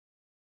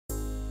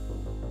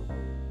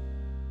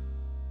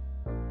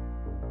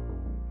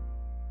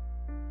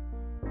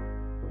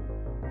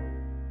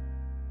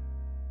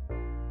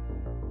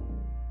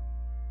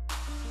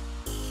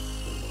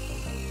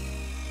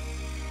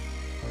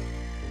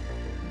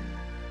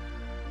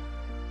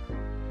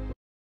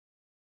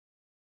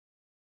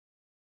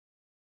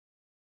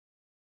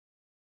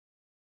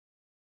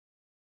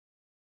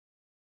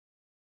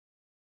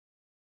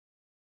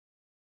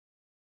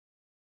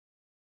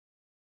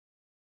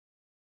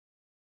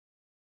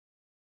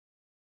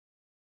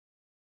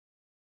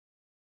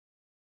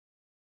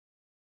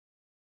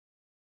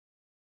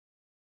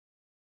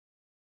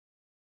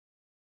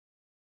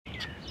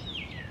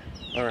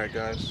Alright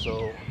guys,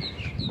 so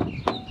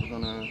we're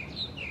gonna...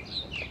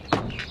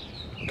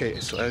 Okay,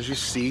 so as you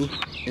see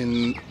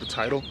in the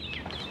title,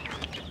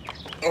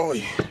 oh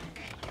yeah,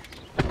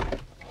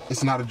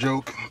 it's not a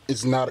joke,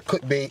 it's not a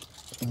clickbait,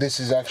 this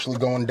is actually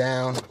going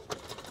down.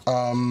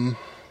 I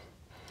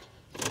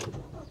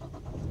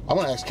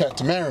want to ask Catt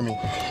to marry me.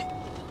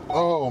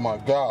 Oh my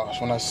gosh,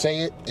 when I say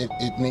it,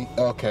 it means,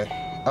 okay,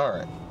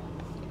 alright.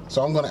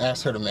 So I'm gonna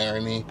ask her to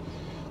marry me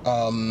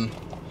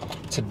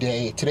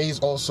today. Today is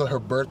also her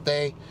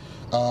birthday,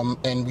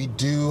 and we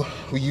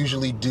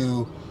usually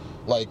do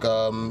like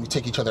we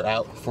take each other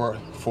out for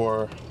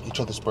each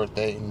other's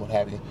birthday and what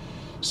have you.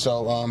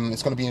 So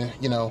it's gonna be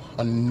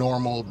a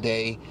normal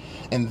day,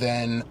 and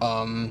then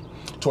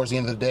towards the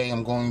end of the day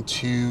I'm going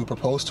to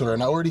propose to her,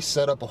 and I already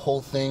set up a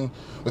whole thing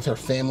with her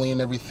family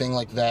and everything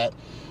like that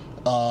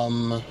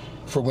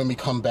for when we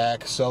come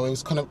back. So it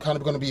was kind of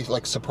going to be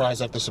like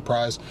surprise after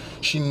surprise.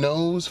 She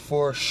knows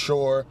for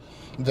sure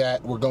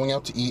that we're going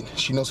out to eat.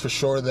 She knows for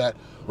sure that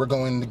we're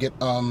going to get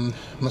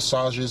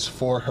massages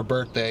for her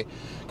birthday,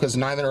 because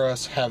neither of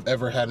us have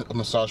ever had a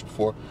massage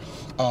before.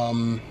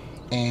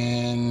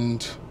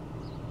 And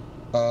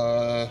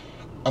I'm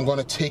going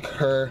to take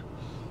her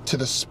to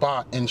the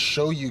spot and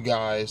show you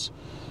guys,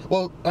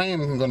 well, I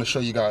am going to show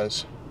you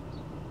guys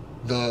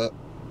the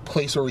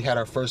place where we had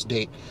our first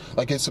date.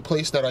 Like, it's a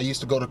place that I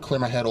used to go to clear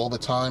my head all the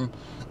time,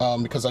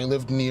 because I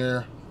lived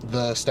near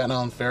the Staten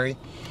Island ferry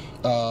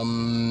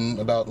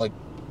about like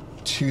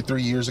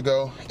 2-3 years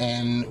ago,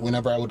 and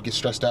whenever I would get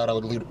stressed out, I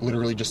would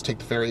literally just take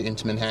the ferry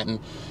into Manhattan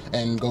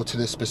and go to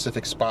this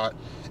specific spot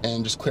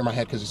and just clear my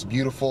head, because it's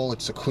beautiful,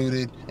 it's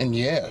secluded, and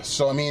yeah.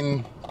 So I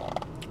mean,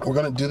 we're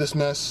gonna do this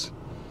mess.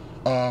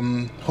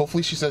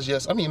 Hopefully she says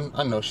yes. I mean,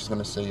 I know she's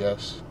gonna say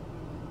yes,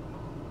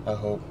 I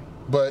hope.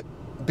 But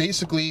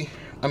basically,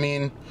 I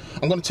mean,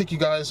 I'm gonna take you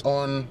guys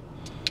on,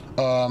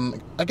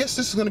 I guess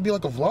this is gonna be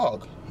like a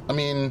vlog. I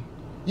mean,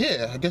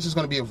 yeah, I guess it's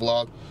gonna be a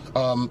vlog,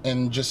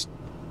 and just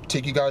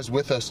take you guys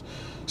with us.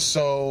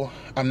 So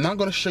I'm not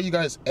gonna show you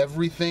guys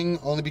everything,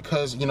 only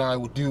because, I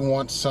do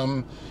want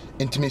some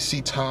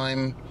intimacy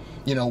time,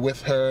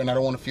 with her, and I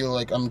don't want to feel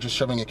like I'm just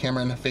shoving a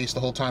camera in her face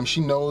the whole time.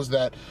 She knows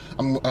that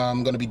I'm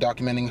gonna be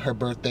documenting her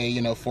birthday,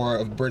 for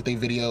a birthday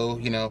video,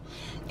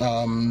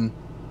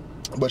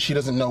 but she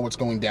doesn't know what's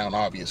going down,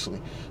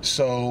 obviously.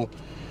 So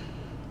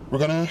we're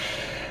gonna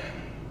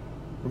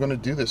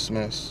do this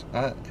mess.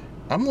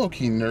 I'm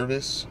low-key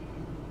nervous.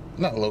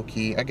 Not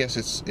low-key, I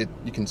guess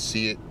you can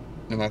see it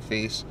in my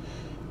face.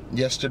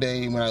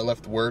 Yesterday when I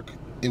left work,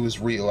 it was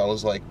real. I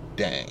was like,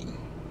 dang,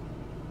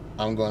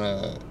 I'm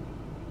gonna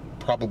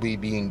probably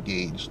be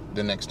engaged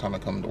the next time I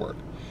come to work.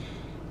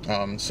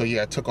 So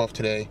yeah, I took off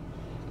today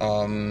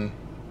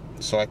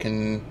so I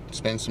can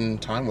spend some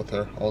time with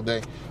her all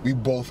day. We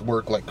both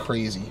work like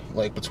crazy,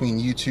 like between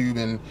YouTube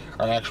and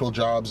our actual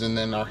jobs, and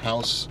then our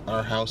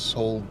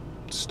household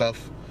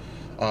stuff.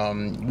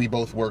 We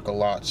both work a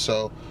lot,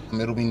 so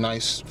it'll be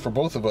nice for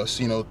both of us,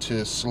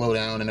 to slow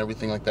down and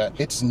everything like that.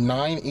 It's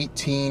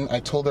 9:18. I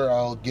told her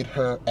I'll get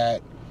her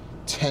at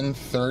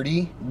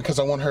 10:30 because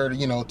I want her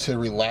to, to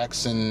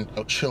relax and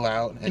chill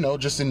out,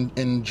 just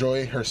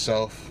enjoy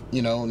herself,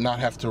 not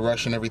have to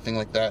rush and everything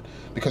like that,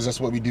 because that's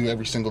what we do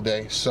every single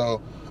day.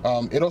 So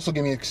it also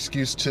gave me an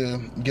excuse to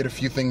get a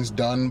few things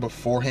done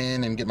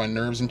beforehand and get my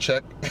nerves in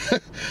check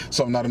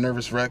so I'm not a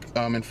nervous wreck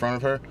in front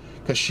of her,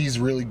 because she's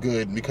really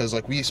good, because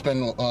like we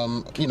spend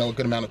a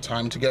good amount of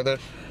time together,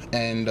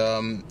 and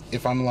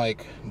if I'm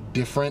like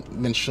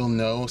different, then she'll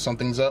know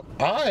something's up.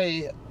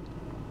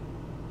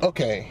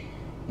 Okay,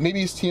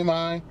 maybe it's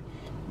TMI,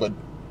 but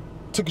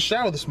took a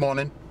shower this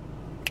morning,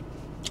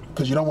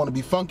 because you don't want to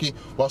be funky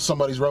while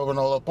somebody's rubbing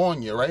all up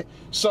on you, right?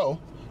 So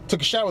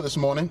took a shower this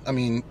morning. I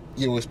mean,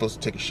 you're always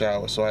supposed to take a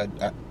shower, so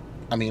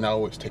I mean, I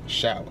always take a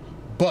shower,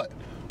 but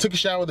took a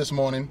shower this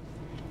morning,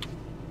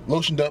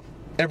 lotioned up,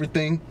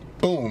 everything,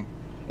 boom,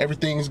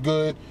 everything's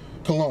good.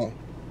 Cologne,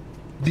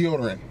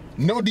 deodorant,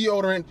 no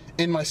deodorant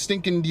in my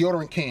stinking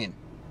deodorant can,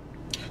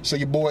 so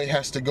your boy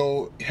has to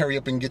go hurry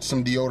up and get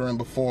some deodorant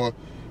before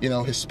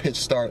his pitch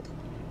start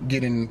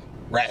getting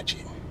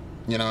ratchet.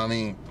 You know what I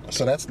mean?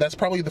 So that's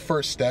probably the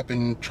first step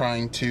in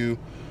trying to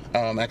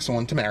ask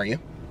someone to marry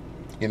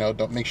you.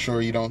 Don't make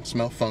sure you don't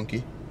smell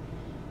funky.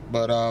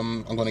 But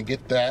I'm gonna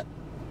get that.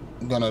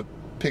 I'm gonna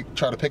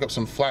try to pick up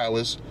some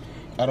flowers.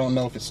 I don't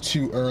know if it's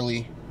too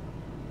early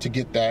to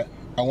get that.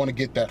 I want to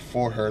get that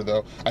for her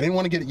though. I didn't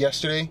want to get it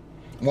yesterday.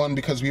 One,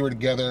 because we were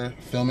together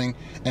filming,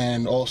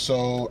 and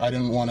also I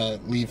didn't want to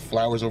leave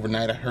flowers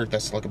overnight. I heard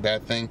that's like a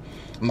bad thing.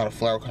 I'm not a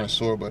flower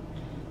connoisseur, but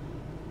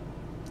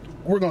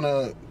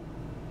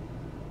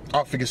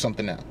I'll figure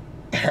something out.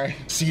 Alright,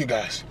 see you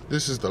guys.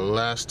 This is the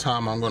last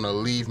time I'm gonna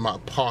leave my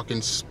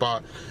parking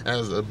spot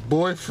as a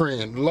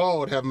boyfriend.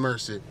 Lord have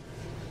mercy.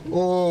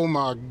 Oh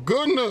my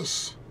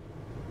goodness.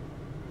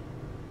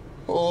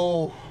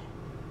 Oh,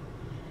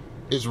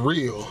 it's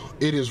real.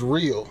 It is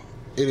real.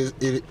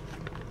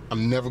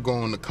 I'm never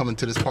going to come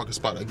into this parking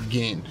spot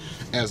again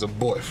as a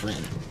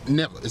boyfriend.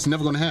 Never. It's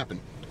never going to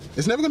happen.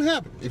 It's never going to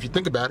happen. If you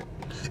think about it,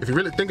 if you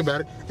really think about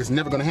it, it's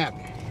never going to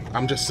happen.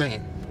 I'm just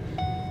saying.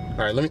 All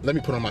right, let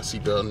me put on my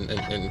seatbelt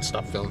and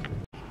stop filming.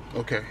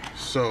 Okay,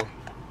 so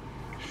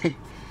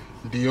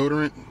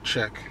deodorant,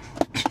 check.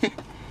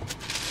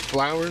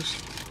 Flowers,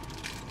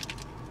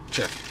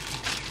 check.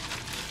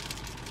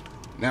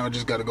 Now I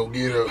just gotta go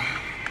get a.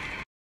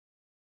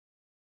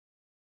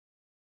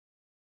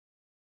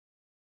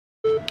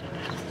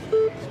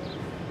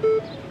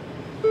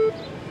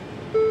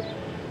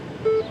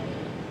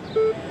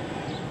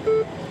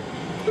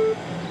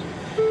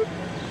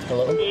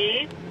 Hello?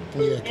 Hey.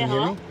 Yeah, can you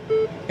hear me?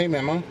 Hey,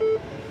 Mama.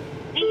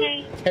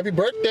 Hey. Happy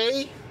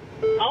birthday!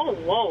 Oh,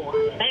 whoa,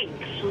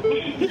 thanks.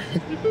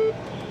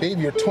 Babe,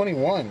 you're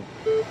 21.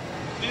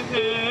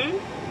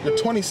 Mm-hmm. You're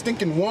 20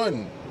 stinking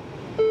one.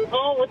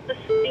 Oh, with the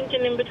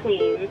stinking in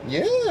between.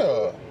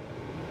 Yeah.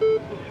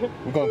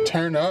 We're gonna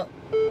turn up.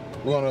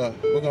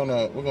 We're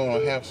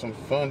gonna have some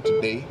fun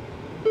today.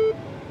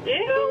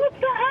 Ew, what's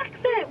the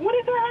accent? What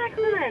is our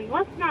accent?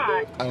 Let's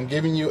not. I'm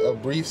giving you a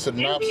brief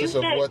synopsis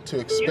of what to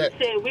expect.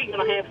 You said we're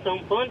gonna have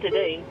some fun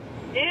today.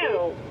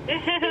 Ew.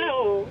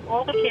 Ew.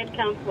 All the kid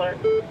counselor.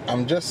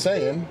 I'm just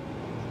saying.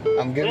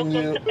 I'm giving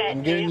you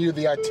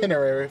the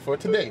itinerary for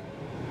today.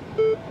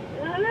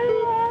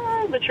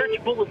 The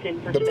church bulletin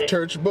for today. The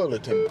church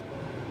bulletin.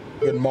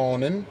 Good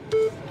morning.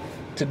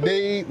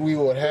 Today we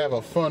will have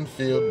a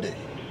fun-filled day.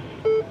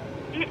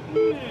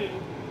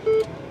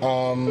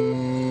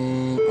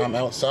 I'm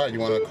outside. You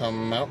want to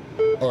come out,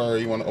 or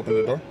you want to open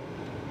the door?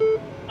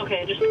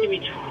 Okay, just give me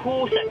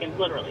 2 seconds,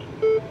 literally.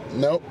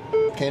 Nope,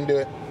 can't do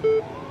it.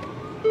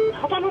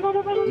 Hold on.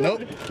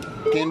 Nope,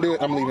 can't do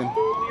it. I'm leaving.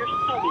 You're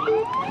so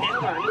mean.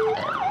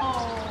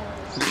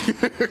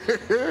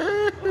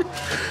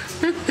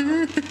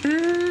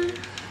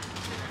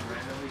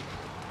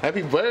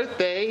 Happy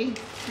birthday!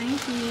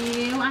 Thank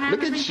you.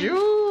 Look at you!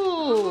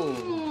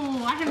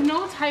 Oh, I have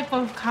no type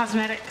of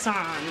cosmetics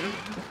on.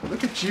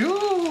 Look at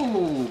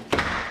you!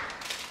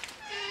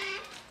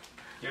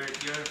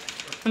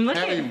 And look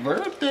Happy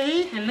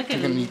birthday! And look at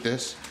You can me. eat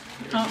this.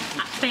 Oh,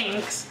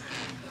 thanks.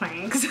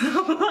 Thanks.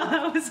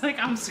 I was like,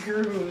 I'm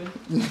screwed.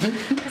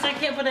 Because I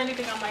can't put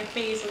anything on my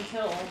face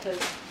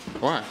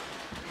Why?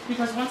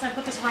 because once I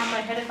put this around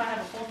my head, if I have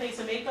a full face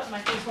of makeup, my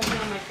face won't be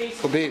on my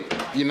face. Oh, babe,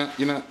 you're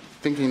not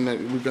thinking that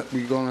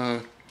we're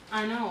gonna.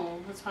 I know.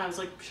 That's why I was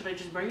like, should I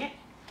just bring it?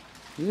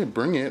 Yeah,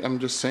 bring it. I'm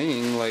just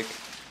saying, like,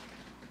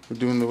 we're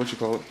doing the what you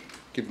call it,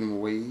 giving them a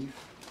wave.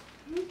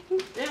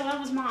 Yeah, that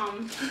was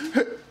mom.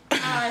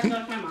 I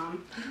thought my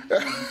mom.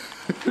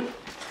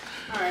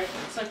 Alright,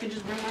 so I can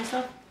just bring my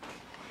stuff?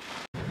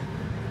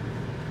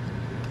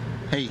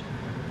 Hey.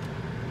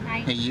 Hi.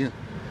 Hey, you.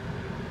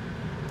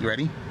 You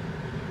ready?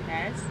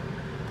 Yes.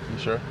 You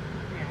sure?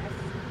 Yes.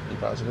 You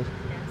positive?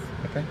 Yes.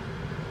 Okay.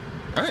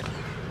 All right.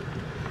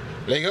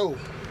 Let's go.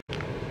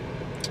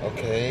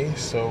 Okay,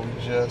 so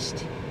we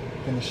just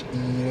finished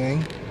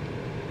eating.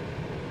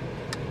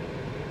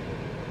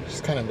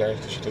 She's kind of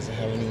embarrassed that she doesn't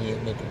have any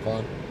makeup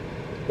on.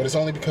 But it's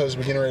only because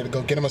we're getting ready to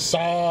go get a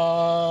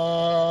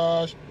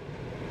massage.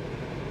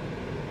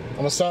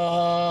 A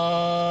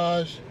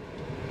massage.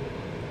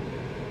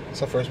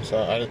 It's our first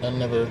massage. I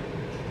never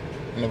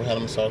had a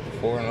massage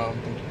before, and I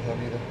don't think you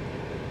have either.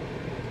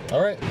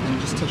 All right,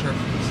 and just touch her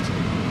first.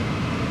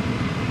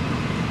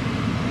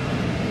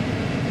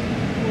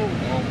 Oh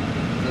my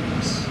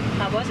goodness.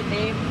 How was it,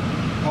 babe?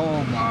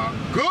 Oh my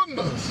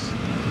goodness.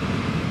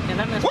 Did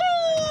I miss? Woo!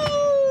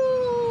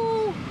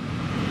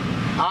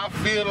 I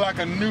feel like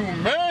a new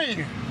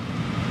man.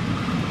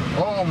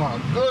 Oh my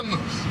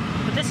goodness.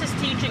 But this is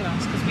teaching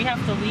us because we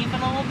have to leave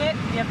in a little bit.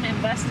 We have to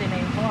invest in a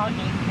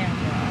vlogging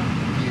camera.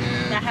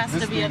 Yeah. That has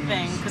to be a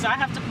thing because I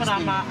have to put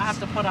on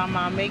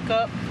my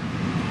makeup.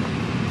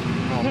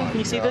 Oh my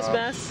You see this gosh.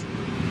 mess?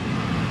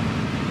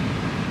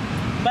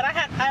 But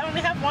I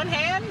only have one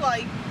hand.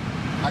 Like,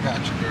 I got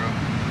you, girl.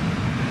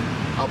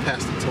 I'll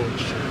pass the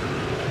torch.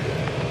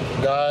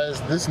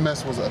 Guys, this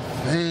mess was a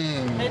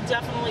thing. it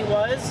definitely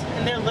was,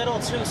 and they're little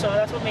too, so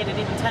that's what made it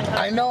even 10 times.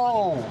 I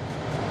know.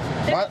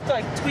 They looked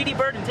like Tweety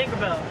Bird and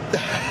Tinkerbell.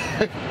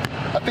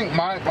 I think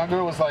my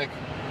girl was like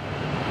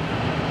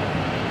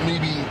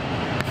maybe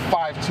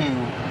 5'2"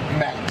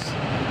 max.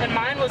 And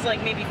mine was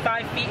like maybe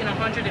 5 feet and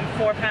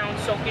 104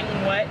 pounds soaking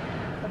wet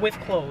with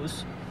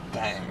clothes.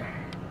 Dang.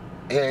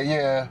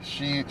 Yeah.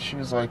 She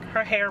was like.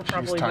 Her hair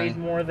probably weighed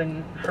more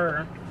than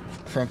her.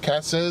 From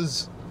Catt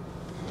says,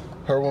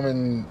 her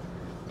woman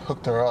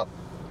hooked her up.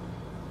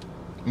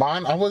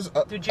 Mine, I was.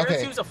 Did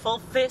yours use a full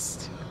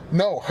fist?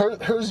 No,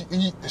 hers.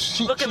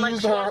 She Looking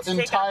used like her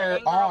entire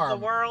arm. Of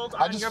the world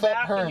I on just your felt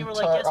back, her and you were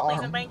like, entire "Yes, please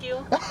arm. and thank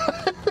you."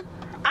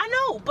 I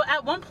know, but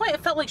at one point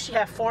it felt like she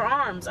had 4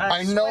 arms.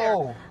 I swear.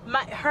 know.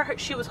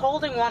 She was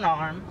holding one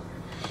arm,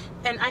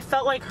 and I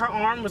felt like her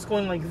arm was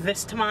going like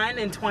this to mine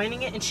and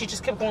twining it, and she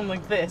just kept going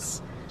like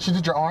this. She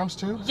did your arms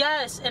too?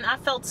 Yes, and I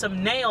felt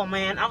some nail,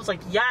 man. I was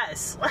like,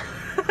 yes.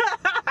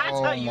 That's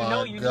how you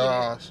know you need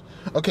it.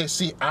 Okay,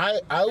 see, I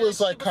was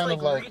like kind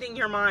of like reading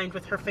your mind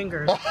with her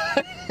fingers.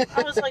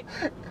 I was like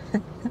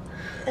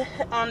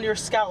on your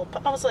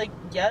scalp. I was like,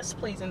 yes,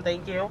 please and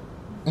thank you.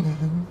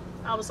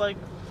 I was like,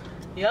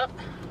 yep.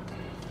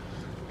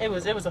 It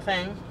was a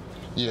thing.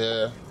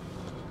 Yeah.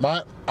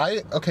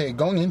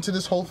 Going into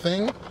this whole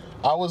thing,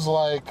 I was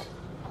like,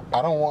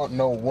 I don't want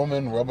no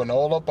woman rubbing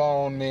all up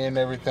on me and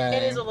everything.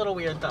 It is a little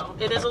weird, though.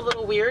 It is a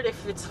little weird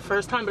if it's the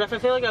first time, but if I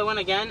feel like I went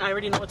again, I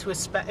already know what to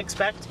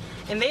expect.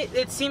 And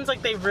it seems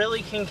like they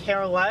really can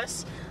care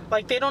less.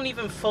 Like, they don't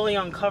even fully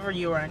uncover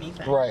you or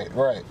anything.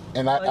 Right.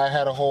 And I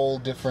had a whole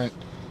different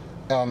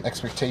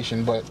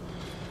expectation, but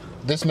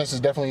this mess is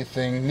definitely a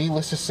thing.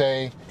 Needless to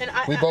say,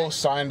 we both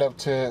signed up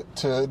to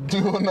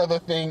do another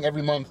thing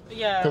every month.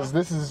 Yeah. Because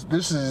this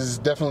is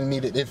definitely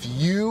needed. If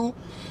you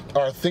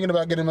are thinking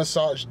about getting a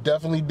massage,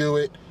 definitely do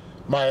it.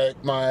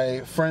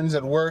 My friends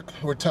at work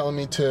were telling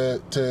me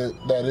that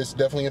it's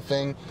definitely a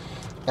thing,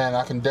 and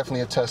I can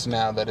definitely attest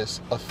now that it's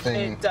a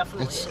thing. It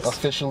definitely is. It's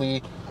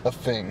officially a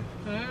thing.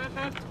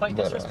 Mm-hmm. Quite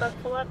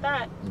disrespectful at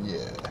that.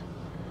 Yeah.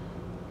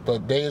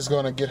 But Bay is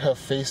gonna get her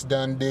face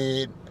done,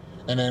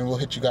 and then we'll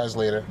hit you guys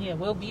later. Yeah,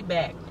 we'll be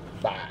back.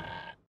 Bye.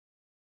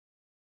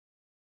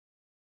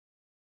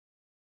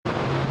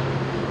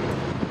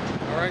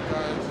 Alright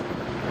guys,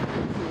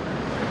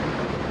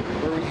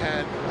 where we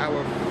had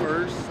our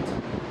first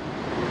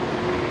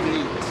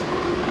date.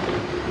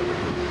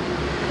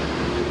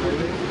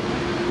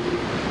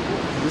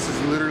 This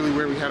is literally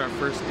where we had our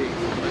first date.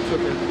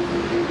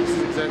 This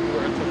is exactly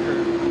where I took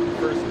her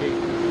first date.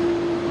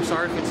 I'm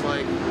sorry if it's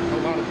like a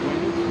lot of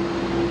wind.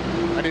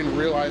 I didn't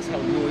realize how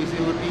noisy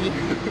it would be.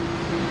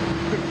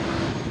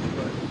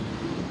 But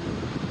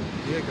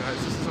yeah guys,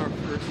 this is our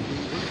first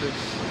date with this.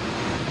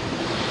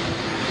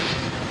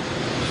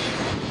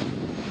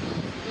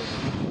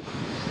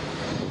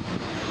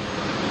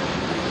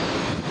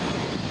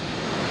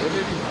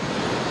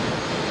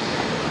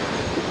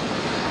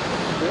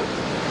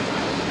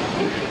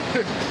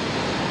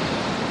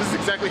 This is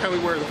exactly how we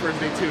were the first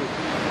day too.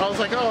 I was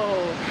like, oh,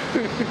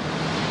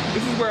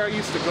 this is where I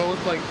used to go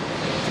with, like,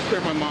 to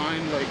clear my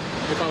mind, like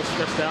if I was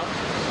stressed out.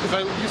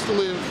 Because I used to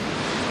live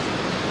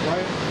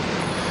right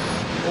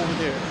over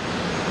there.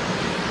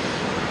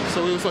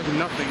 So it was like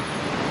nothing,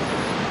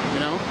 you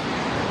know?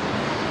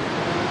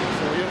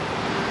 So yeah.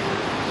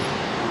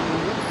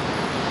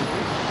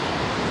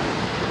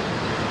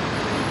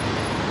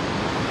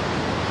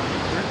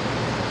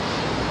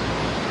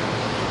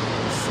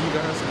 See you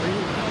guys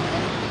later.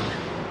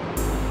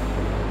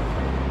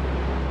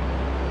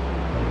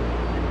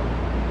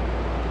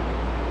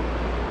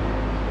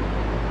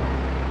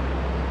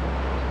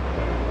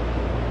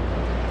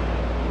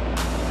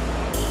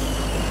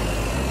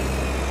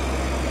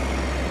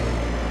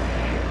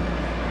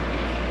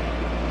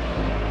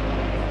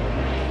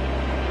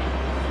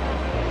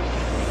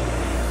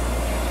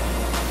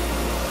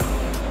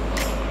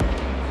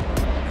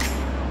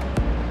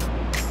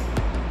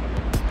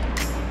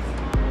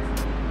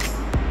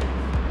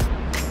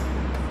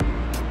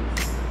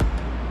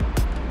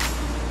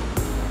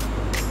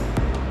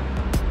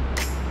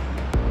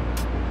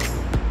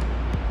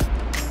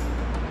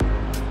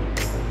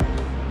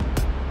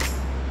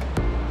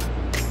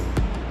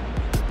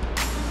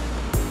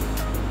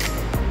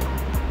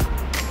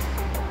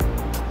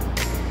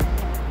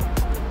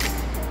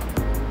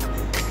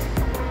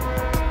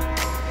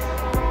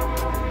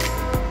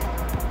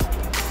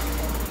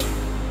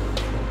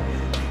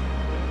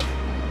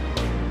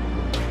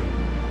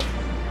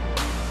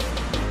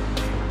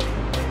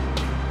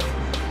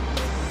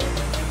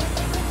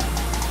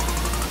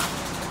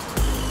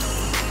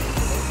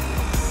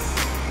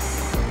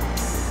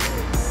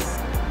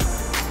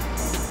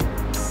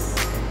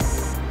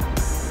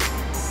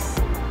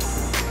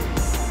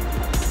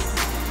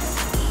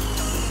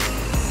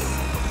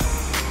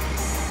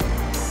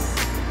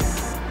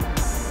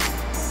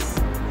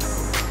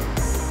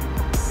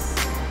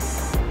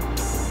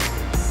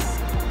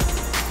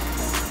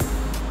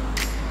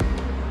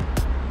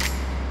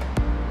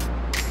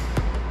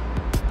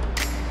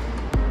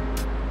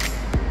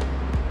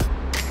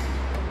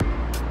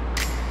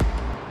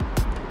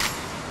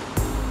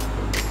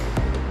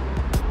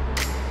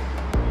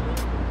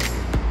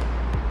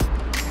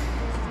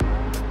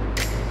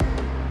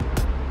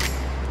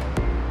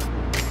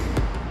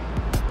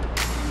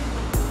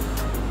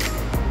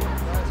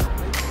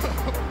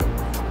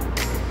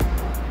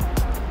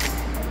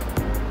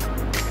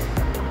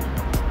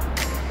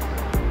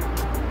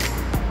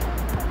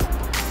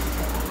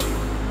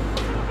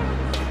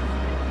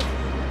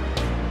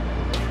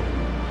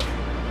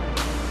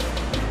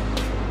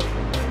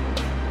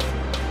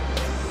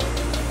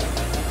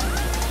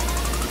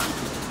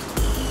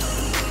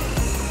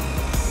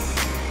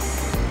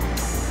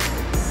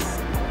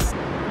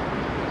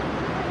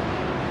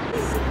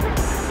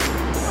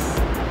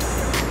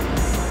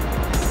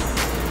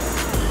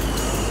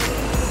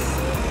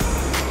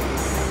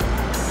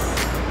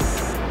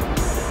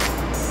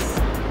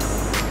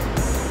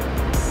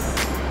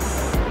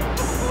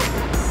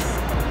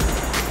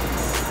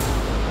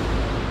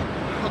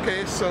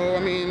 So, I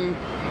mean,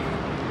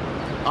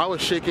 I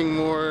was shaking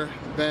more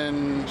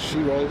than she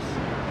was,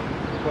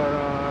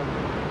 but,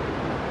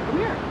 come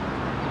here.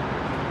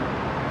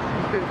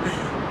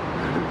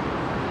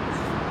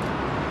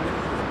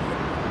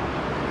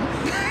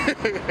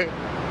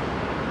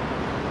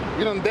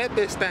 We done did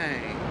this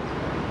thing.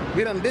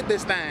 We done did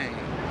this thing.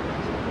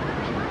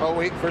 Oh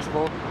wait, first of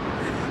all,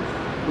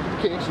 look at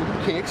the kinks, look at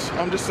the kinks.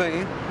 I'm just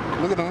saying.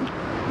 Look at them.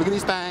 Look at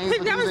these things.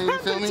 Look at these things, you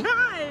feel me?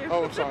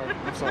 Oh, I'm sorry.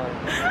 I'm sorry.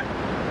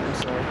 I'm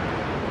sorry.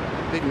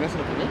 They messing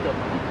up the makeup,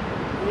 huh?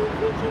 Are you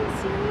freaking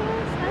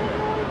serious? I had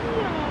no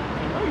idea.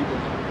 I know you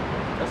didn't.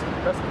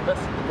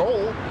 That's the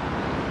goal.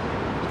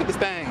 Look at this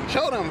thing.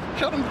 Show them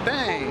the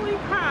thing. Holy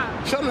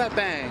crap. Show them that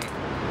thing.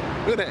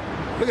 Look at that.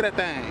 Look at that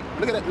thing.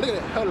 Look at that. Look at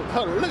that.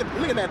 Hold on.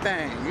 Look at that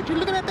thing. Did you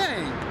look at that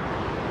thing?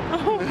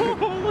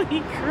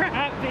 Holy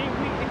crap,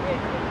 baby.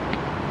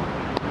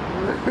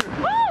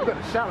 You got a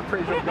shout and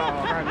praise your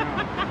God right now.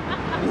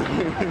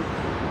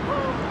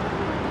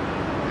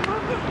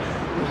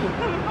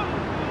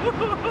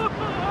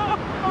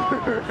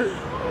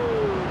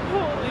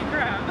 Holy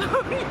crap.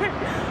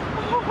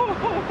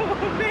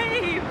 Oh,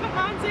 babe, come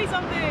on, say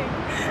something.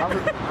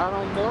 I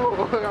don't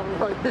know. I'm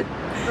like,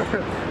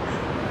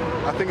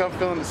 I think I'm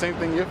feeling the same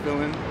thing you're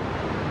feeling. Oh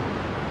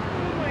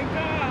my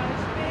gosh,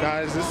 babe.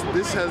 Guys,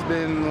 this has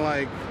been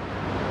like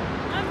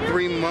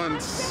 3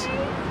 months.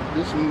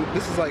 This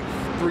is like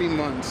 3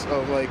 months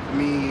of like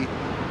me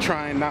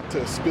trying not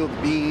to spill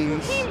the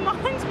beans. 3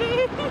 months,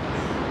 babe.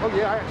 Oh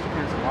yeah, I actually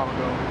finished a while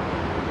ago.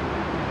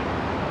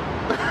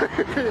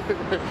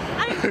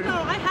 I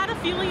know, I had a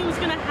feeling it was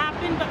gonna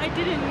happen, but I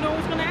didn't know it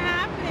was gonna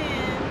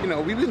happen. You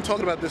know, we've been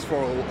talking about this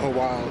for a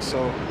while,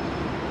 so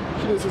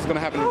she knew this was gonna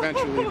happen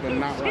eventually, but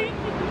not right.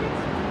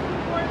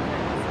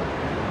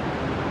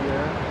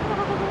 Yeah.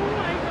 Oh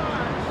my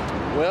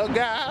gosh. Well,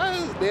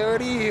 guys, there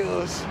it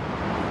is.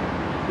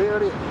 There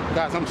it is.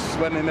 Guys, I'm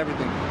sweating and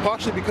everything.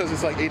 Partially because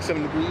it's like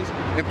 87 degrees,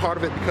 and part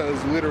of it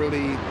because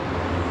literally,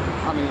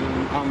 I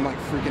mean, I'm like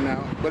freaking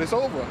out. But it's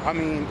over. I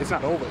mean, it's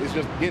not over. It's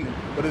just beginning.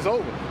 But it's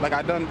over. Like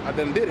I done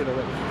did it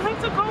already. I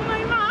have to call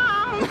my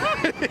mom.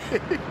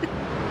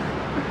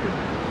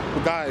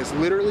 But guys,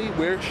 literally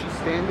where she's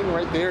standing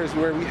right there is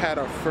where we had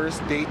our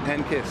first date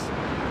and kiss.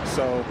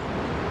 So,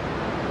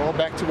 all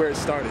back to where it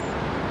started.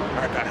 All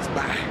right, guys,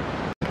 bye.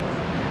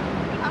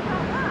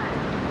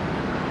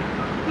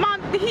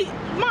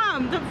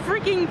 Mom, the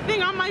freaking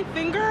thing on my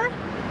finger?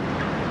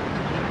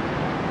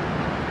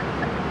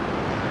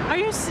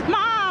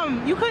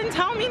 Mom, you couldn't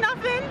tell me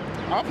nothing?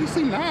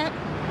 Obviously not.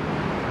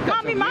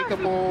 Mommy, my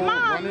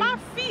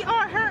feet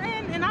are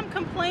hurting and I'm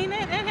complaining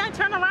and I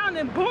turn around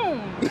and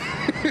boom.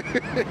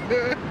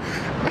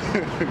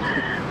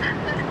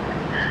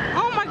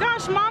 Oh my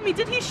gosh, Mommy,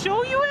 did he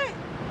show you it?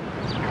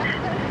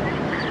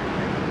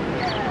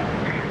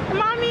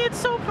 Mommy, it's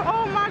so,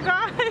 oh my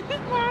God,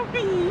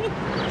 Mommy.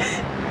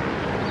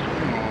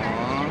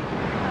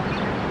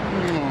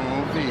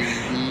 Oh, baby.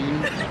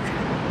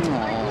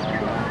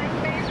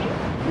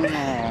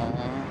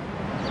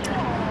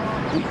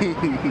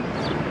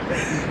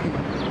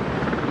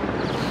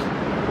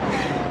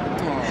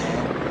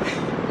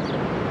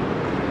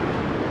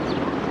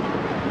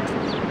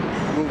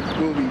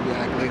 We'll be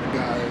back later,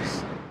 guys.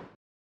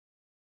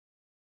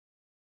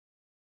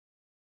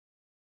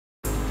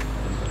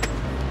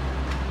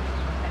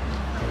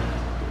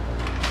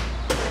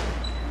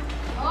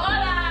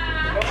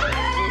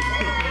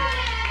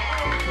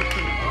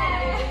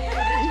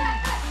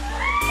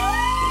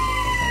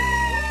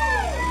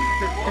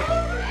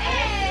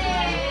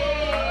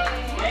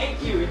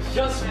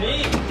 Just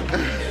me.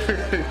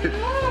 Hey,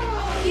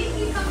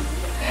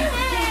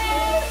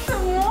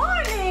 good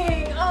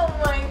morning. Oh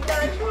my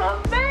gosh, my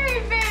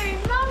baby,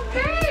 my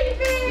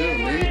baby.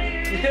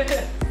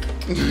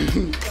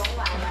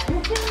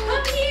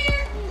 Come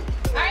here.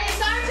 All right,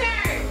 it's our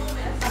turn.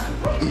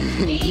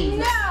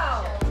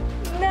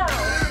 No,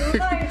 it's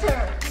my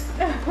turn.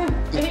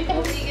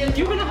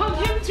 You gonna hug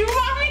him too,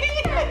 Mommy?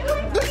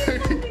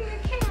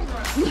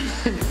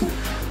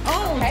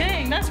 Oh,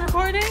 dang, that's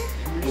recording?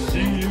 He's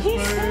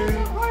still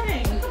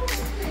recording.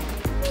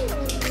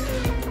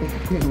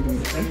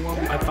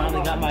 I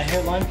finally got my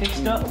hairline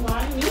fixed up.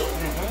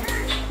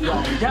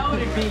 Yo, doubt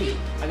it, B.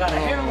 I got a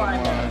hairline.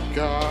 Oh my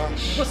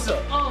gosh. What's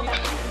up? Oh, yeah.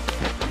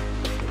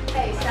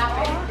 Hey, stop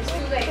it. It's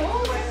too late.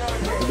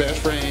 Best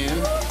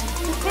friend.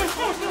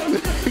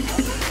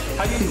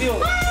 How you feel?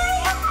 Let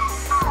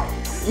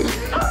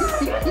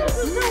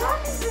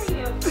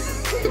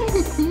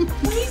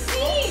me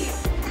see.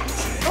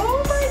 Oh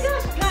my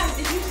gosh, guys,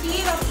 did you see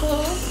it up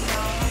close?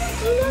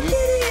 Look at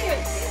it.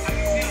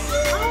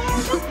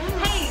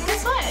 Hey,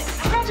 guess what?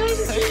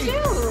 Congratulations to you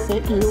too.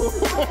 Thank you.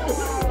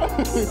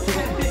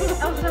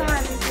 I'm so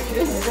happy for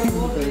you.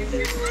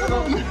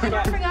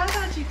 I forgot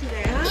about you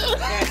today, huh?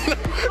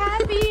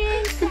 Happy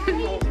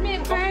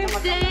engagement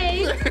birthday.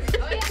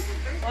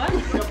 What?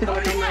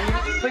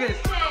 Look at this.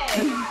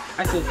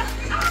 I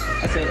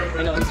said,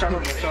 hey, no, it's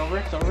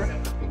over.